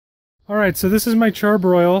Alright, so this is my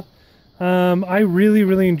Char-Broil. I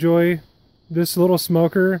really enjoy this little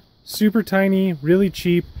smoker. Super tiny, really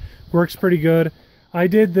cheap, works pretty good. I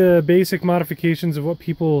did the basic modifications of what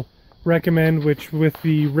people recommend, which with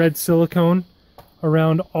the red silicone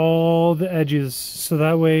around all the edges, so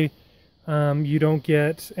that way you don't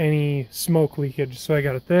get any smoke leakage. So I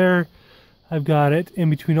got it there. I've got it in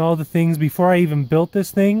between all the things. Before I even built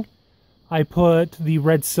this thing, I put the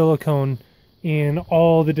red silicone in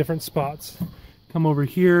all the different spots. Come over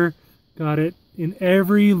here, got it in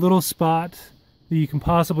every little spot that you can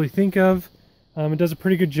possibly think of. It does a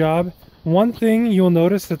pretty good job. One thing you'll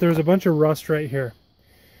notice that there's a bunch of rust right here,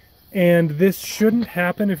 and this shouldn't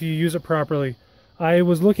happen if you use it properly. I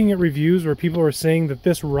was looking at reviews where people were saying that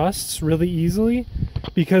this rusts really easily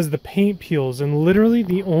because the paint peels, and literally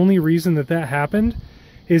the only reason that that happened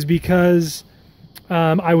is because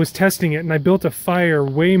I was testing it and I built a fire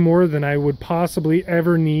way more than I would possibly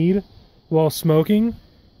ever need while smoking,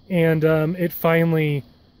 and it finally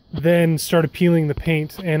then started peeling the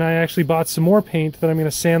paint, and I actually bought some more paint that I'm going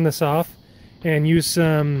to sand this off and use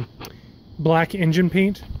some black engine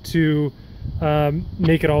paint to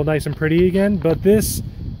make it all nice and pretty again. But this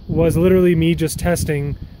was literally me just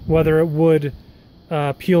testing whether it would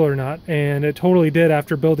peel or not, and it totally did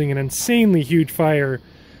after building an insanely huge fire.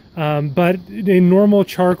 But in normal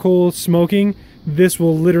charcoal smoking, this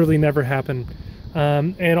will literally never happen.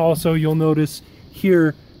 And also you'll notice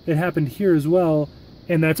here, it happened here as well,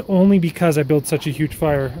 and that's only because I built such a huge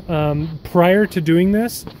fire. Prior to doing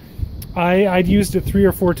this, I'd used it 3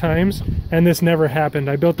 or 4 times, and this never happened.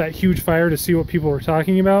 I built that huge fire to see what people were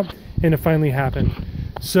talking about, and it finally happened.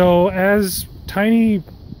 So as tiny,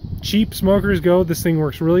 cheap smokers go, this thing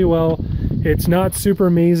works really well. It's not super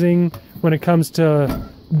amazing when it comes to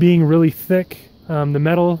being really thick. The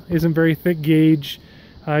metal isn't very thick gauge.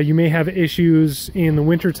 You may have issues in the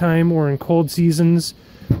winter time or in cold seasons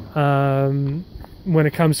when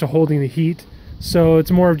it comes to holding the heat. So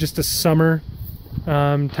it's more of just a summer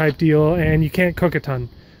type deal, and you can't cook a ton.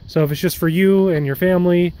 So if it's just for you and your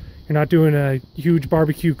family, you're not doing a huge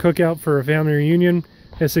barbecue cookout for a family reunion,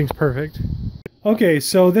 this thing's perfect. Okay,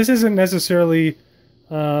 so this isn't necessarily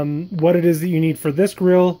what it is that you need for this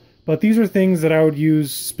grill, but these are things that I would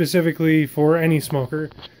use specifically for any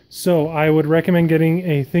smoker. So I would recommend getting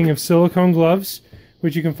a thing of silicone gloves,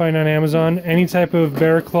 which you can find on Amazon. Any type of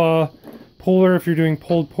bear claw puller if you're doing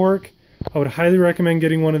pulled pork. I would highly recommend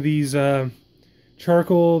getting one of these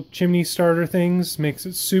charcoal chimney starter things. Makes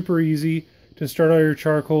it super easy to start all your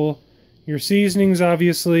charcoal, your seasonings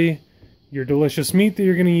obviously, your delicious meat that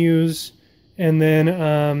you're going to use, and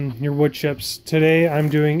then your wood chips. Today I'm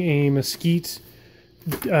doing a mesquite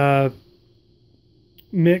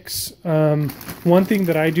mix. One thing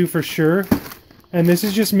that I do for sure, and this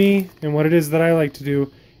is just me and what it is that I like to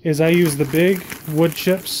do, is I use the big wood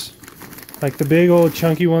chips, like the big old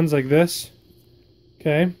chunky ones like this,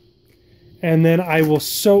 okay? And then I will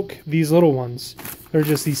soak these little ones. They're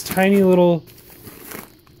just these tiny little,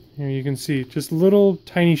 here you can see, just little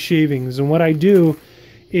tiny shavings. And what I do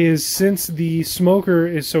is, since the smoker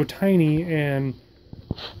is so tiny and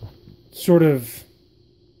sort of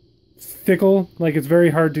fickle, like it's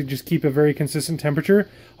very hard to just keep a very consistent temperature,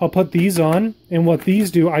 I'll put these on, and what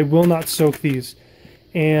these do, I will not soak these.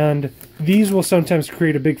 And these will sometimes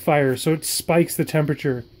create a big fire, so it spikes the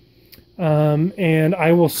temperature. And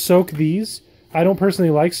I will soak these. I don't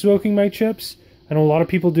personally like soaking my chips. I know a lot of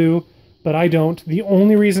people do, but I don't. The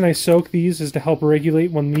only reason I soak these is to help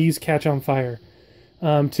regulate when these catch on fire.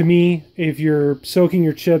 To me, if you're soaking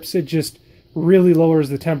your chips, it just really lowers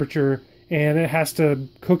the temperature, and it has to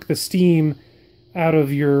cook the steam out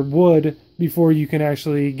of your wood before you can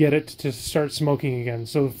actually get it to start smoking again.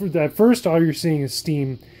 So at first, all you're seeing is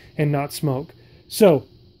steam and not smoke. So,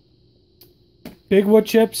 big wood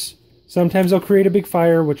chips, sometimes they'll create a big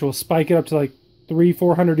fire, which will spike it up to like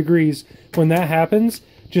 300-400 degrees. When that happens,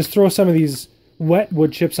 just throw some of these wet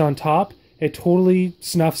wood chips on top. It totally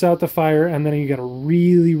snuffs out the fire, and then you get a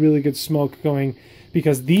really good smoke going,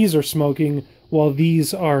 because these are smoking while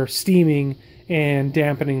these are steaming and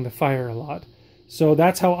dampening the fire a lot. So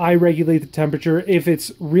that's how I regulate the temperature. If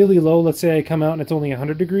it's really low, let's say I come out and it's only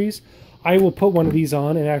 100 degrees, I will put one of these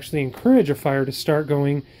on and actually encourage a fire to start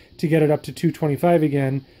going to get it up to 225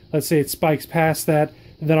 again. Let's say it spikes past that,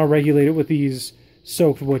 then I'll regulate it with these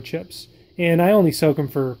soaked wood chips. And I only soak them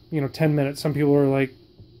for, 10 minutes. Some people are like,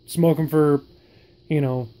 smoke them for,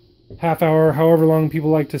 half hour, however long people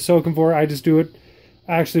like to soak them for. I just do it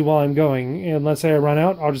actually while I'm going. And let's say I run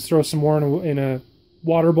out, I'll just throw some more in a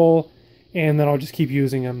water bowl, and then I'll just keep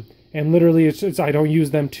using them. And literally, it's I don't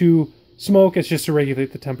use them to smoke, it's just to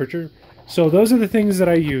regulate the temperature. So those are the things that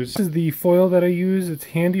I use. This is the foil that I use. It's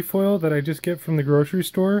handy foil that I just get from the grocery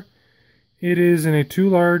store. It is in a 2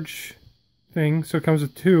 large thing, so it comes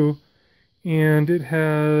with 2, and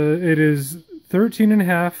it is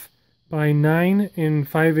 13.5 by 9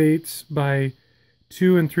 5/8 by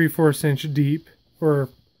 2 3/4 inch deep, or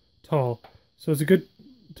tall. So it's a good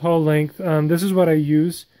tall length. This is what I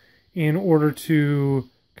use in order to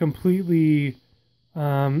completely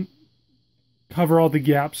cover all the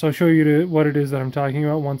gaps. So I'll show you what it is that I'm talking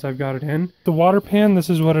about once I've got it in. The water pan, this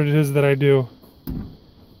is what it is that I do.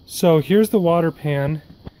 So here's the water pan,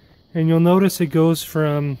 and you'll notice it goes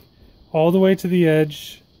from all the way to the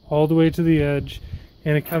edge, all the way to the edge,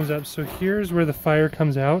 and it comes up. So here's where the fire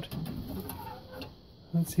comes out.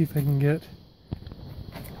 Let's see if I can get...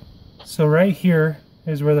 So right here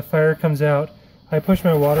is where the fire comes out. I push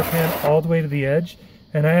my water pan all the way to the edge,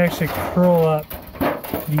 and I actually curl up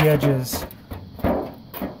the edges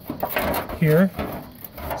here,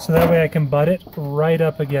 so that way I can butt it right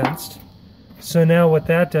up against. So now what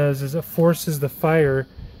that does is it forces the fire,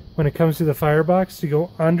 when it comes to the firebox, to go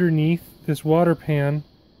underneath this water pan,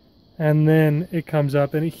 and then it comes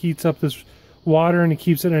up and it heats up this water and it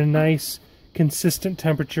keeps it at a nice consistent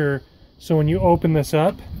temperature. So when you open this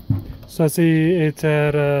up, so let's say it's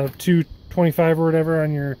at 225 or whatever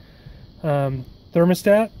on your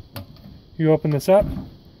thermostat, you open this up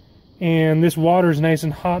and this water is nice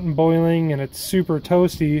and hot and boiling and it's super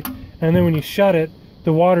toasty, and then when you shut it,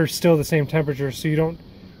 the water is still the same temperature, so you don't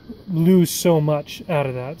lose so much out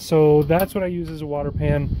of that. So that's what I use as a water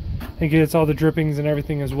pan. It gets all the drippings and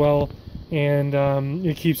everything as well, and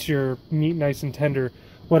it keeps your meat nice and tender.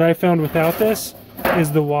 What I found without this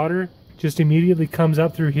is the water just immediately comes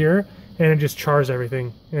up through here and it just chars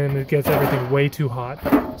everything, and it gets everything way too hot.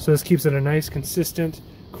 So this keeps it a nice consistent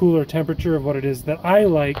cooler temperature of what it is that I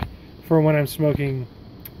like for when I'm smoking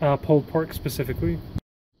pulled pork specifically.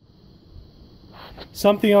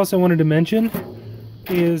 Something else I wanted to mention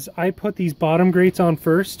is I put these bottom grates on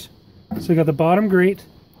first. So you got the bottom grate,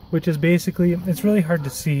 which is basically, it's really hard to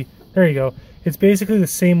see. There you go. It's basically the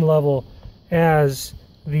same level as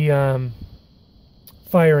the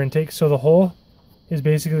fire intake. So the hole is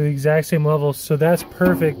basically the exact same level. So that's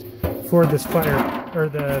perfect for this fire, or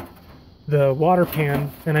the water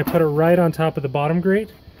pan. And I put it right on top of the bottom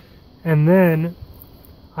grate. And then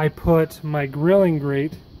I put my grilling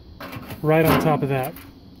grate right on top of that.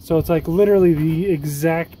 So it's like literally the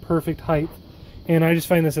exact perfect height. And I just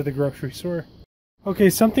find this at the grocery store. Okay,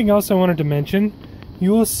 something else I wanted to mention. You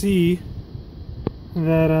will see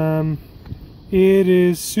that it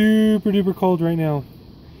is super duper cold right now.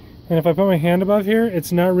 And if I put my hand above here,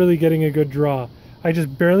 it's not really getting a good draw. I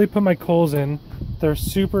just barely put my coals in. They're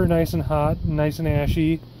super nice and hot, nice and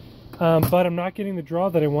ashy. But I'm not getting the draw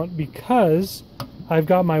that I want because I've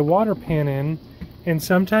got my water pan in. And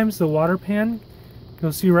sometimes the water pan,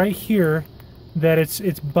 you'll see right here that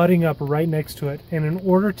it's butting up right next to it. And in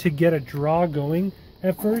order to get a draw going,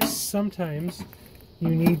 at first, sometimes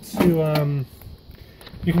you need to,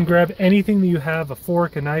 you can grab anything that you have, a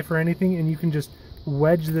fork, a knife, or anything, and you can just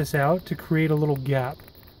wedge this out to create a little gap,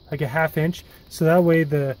 like a 1/2 inch. So that way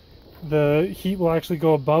the heat will actually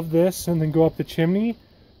go above this and then go up the chimney.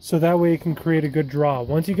 So that way it can create a good draw.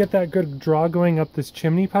 Once you get that good draw going up this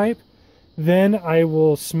chimney pipe, then I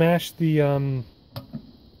will smash the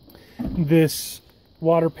this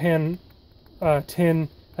water pan tin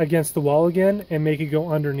against the wall again and make it go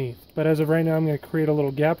underneath. But as of right now, I'm going to create a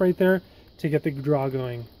little gap right there to get the draw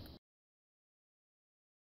going.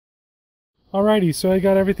 Alrighty, so I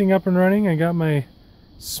got everything up and running. I got my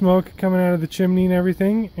smoke coming out of the chimney and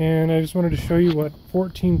everything, and I just wanted to show you what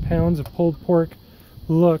 14 pounds of pulled pork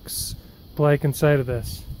looks like inside of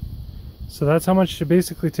this. So that's how much it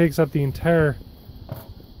basically takes up the entire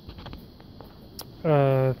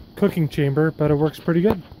cooking chamber, but it works pretty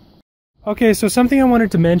good. Okay, so something I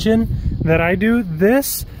wanted to mention that I do,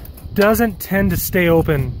 this doesn't tend to stay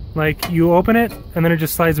open. Like, you open it and then it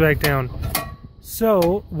just slides back down.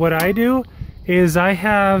 So what I do is I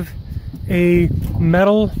have a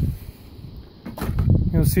metal,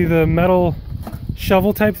 you'll see the metal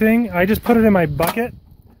shovel type thing. I just put it in my bucket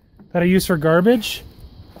that I use for garbage,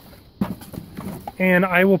 and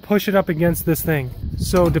I will push it up against this thing.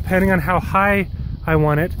 So depending on how high I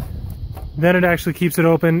want it, then it actually keeps it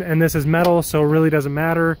open, and this is metal, so it really doesn't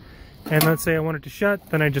matter. And let's say I want it to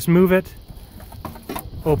shut, then I just move it,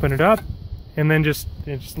 open it up, and then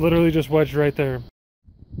it's literally just wedged right there.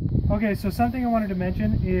 Okay, so something I wanted to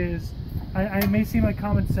mention is, I may seem like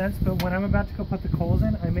common sense, but when I'm about to go put the coals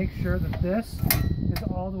in, I make sure that this is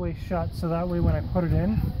all the way shut, so that way when I put it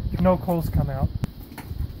in, no coals come out.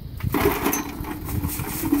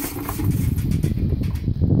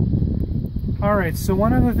 Alright, so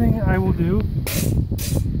one other thing I will do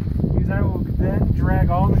is I will then drag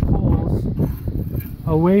all the coals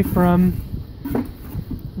away from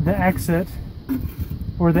the exit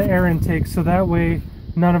or the air intake, so that way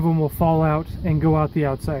none of them will fall out and go out the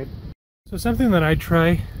outside. So something that I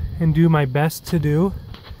try and do my best to do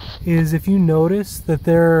is, if you notice that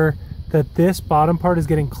this bottom part is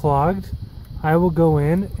getting clogged, I will go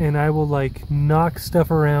in and I will like knock stuff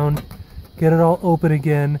around, get it all open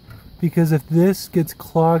again, because if this gets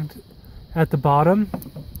clogged at the bottom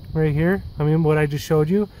right here, I mean what I just showed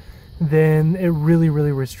you, then it really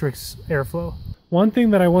restricts airflow. One thing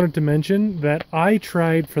that I wanted to mention that I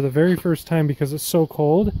tried for the very first time because it's so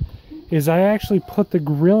cold is I actually put the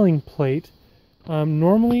grilling plate,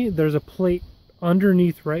 normally there's a plate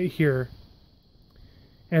underneath right here,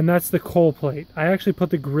 and that's the coal plate. I actually put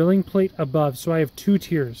the grilling plate above, so I have two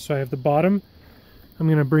tiers. So I have the bottom, I'm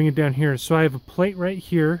going to bring it down here. So I have a plate right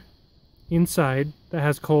here inside that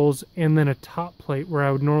has coals, and then a top plate where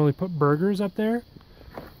I would normally put burgers up there.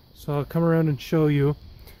 So I'll come around and show you.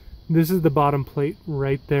 This is the bottom plate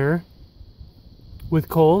right there with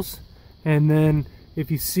coals, and then if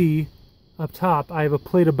you see up top I have a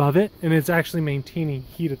plate above it, and it's actually maintaining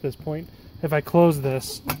heat at this point. If I close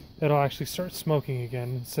this, it'll actually start smoking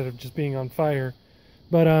again instead of just being on fire.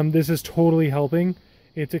 But this is totally helping.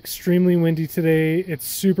 It's extremely windy today, it's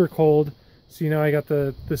super cold. So, you know, I got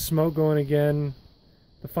the smoke going again.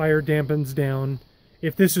 The fire dampens down.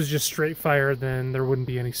 If this was just straight fire, then there wouldn't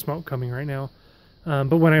be any smoke coming right now.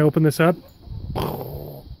 But when I open this up,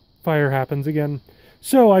 fire happens again.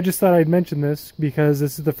 So I just thought I'd mention this because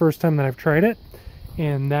this is the first time that I've tried it.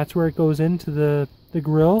 And that's where it goes into the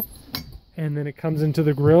grill. And then it comes into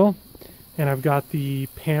the grill. And I've got the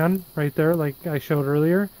pan right there like I showed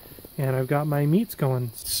earlier. And I've got my meats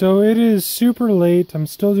going. So it is super late. I'm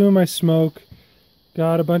still doing my smoke.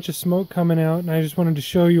 Got a bunch of smoke coming out, and I just wanted to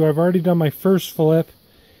show you I've already done my first flip.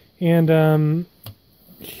 And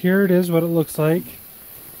here it is, what it looks like.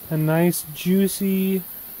 A nice, juicy,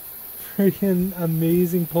 freaking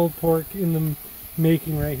amazing pulled pork in the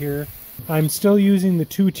making right here. I'm still using the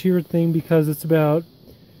two-tiered thing because it's about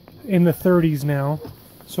in the 30s now.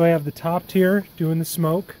 So I have the top tier doing the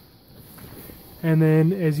smoke. And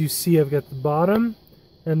then, as you see, I've got the bottom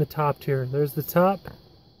and the top tier. There's the top,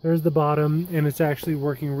 there's the bottom, and it's actually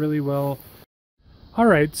working really well.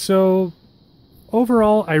 Alright, so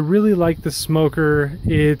overall, I really like the smoker.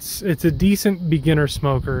 It's a decent beginner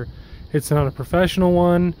smoker. It's not a professional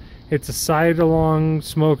one. It's a side-along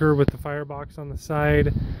smoker with the firebox on the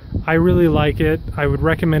side. I really like it. I would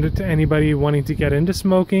recommend it to anybody wanting to get into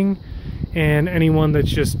smoking, and anyone that's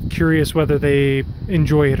just curious whether they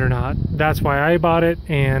enjoy it or not. That's why I bought it,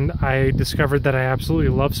 and I discovered that I absolutely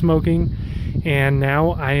love smoking, and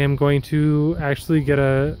now I am going to actually get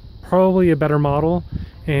probably a better model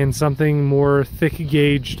and something more thick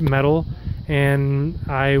gauged metal, and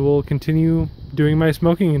I will continue doing my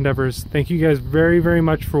smoking endeavors. Thank you guys very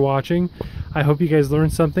much for watching. I hope you guys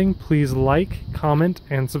learned something. Please like, comment,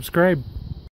 and subscribe.